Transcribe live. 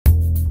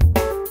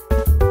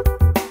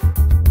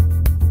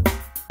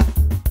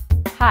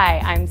Hi,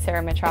 I'm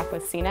Sarah Mitroff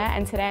with CNET,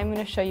 and today I'm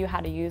going to show you how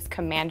to use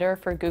Commandr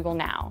for Google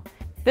Now.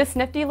 This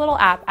nifty little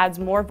app adds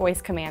more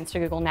voice commands to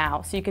Google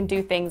Now, so you can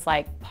do things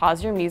like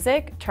pause your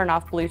music, turn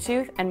off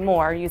Bluetooth, and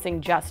more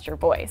using just your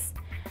voice.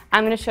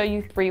 I'm going to show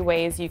you 3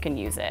 ways you can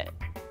use it.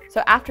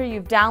 So after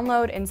you've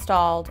downloaded,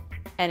 installed,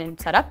 and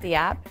set up the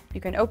app, you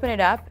can open it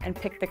up and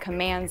pick the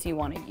commands you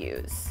want to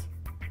use.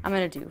 I'm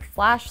going to do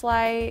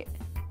flashlight,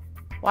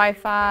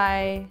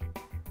 Wi-Fi,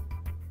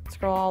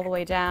 scroll all the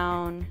way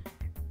down,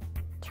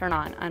 turn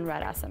on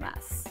unread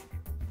SMS.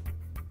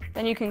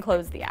 Then you can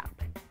close the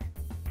app.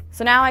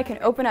 So now I can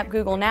open up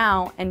Google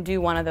Now and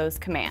do one of those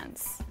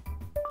commands.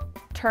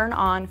 Turn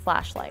on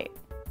flashlight.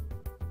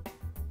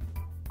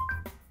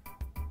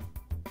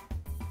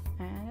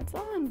 And it's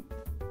on.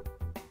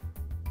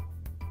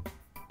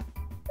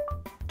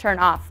 Turn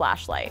off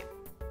flashlight.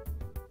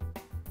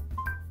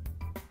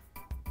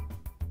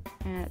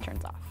 And it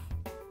turns off.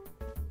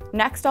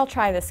 Next, I'll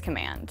try this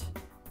command.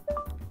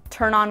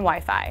 Turn on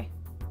Wi-Fi.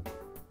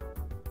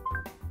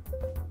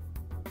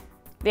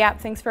 The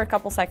app thinks for a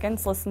couple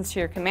seconds, listens to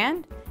your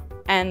command,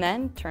 and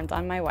then turns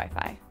on my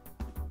Wi-Fi.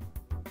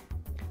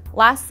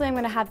 Lastly, I'm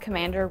going to have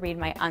Commandr read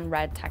my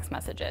unread text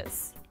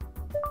messages.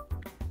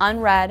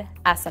 Unread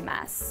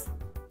SMS.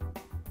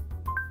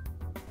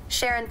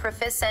 Sharon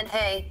Profis sent,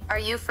 "Hey, are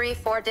you free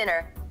for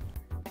dinner?"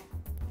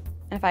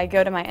 And if I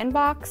go to my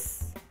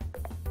inbox,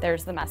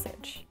 there's the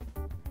message.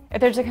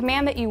 If there's a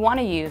command that you want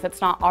to use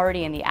that's not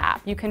already in the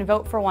app, you can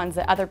vote for ones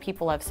that other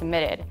people have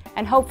submitted,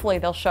 and hopefully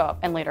they'll show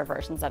up in later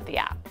versions of the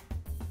app.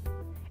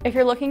 If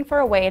you're looking for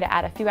a way to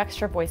add a few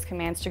extra voice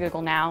commands to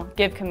Google Now,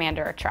 give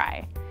Commandr a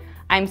try.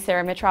 I'm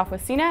Sarah Mitroff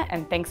with CNET,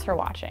 and thanks for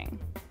watching.